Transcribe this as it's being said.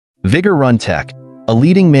Vigorun Tech, a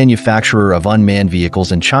leading manufacturer of unmanned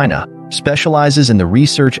vehicles in China, specializes in the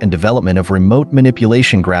research and development of remote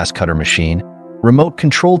manipulation grass cutter machine, remote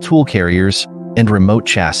control tool carriers, and remote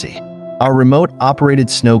chassis. Our remote-operated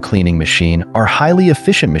snow cleaning machine are highly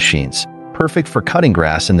efficient machines, perfect for cutting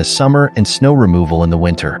grass in the summer and snow removal in the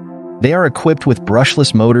winter. They are equipped with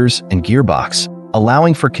brushless motors and gearbox,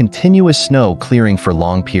 allowing for continuous snow clearing for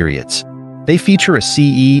long periods. They feature a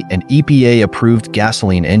CE and EPA-approved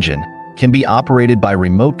gasoline engine, can be operated by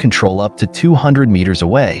remote control up to 200 meters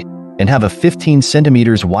away, and have a 15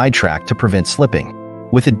 centimeters wide track to prevent slipping.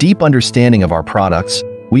 With a deep understanding of our products,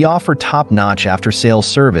 we offer top-notch after-sales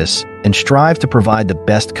service and strive to provide the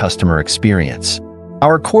best customer experience.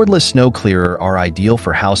 Our cordless snow clearer are ideal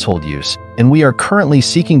for household use, and we are currently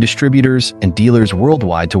seeking distributors and dealers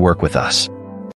worldwide to work with us.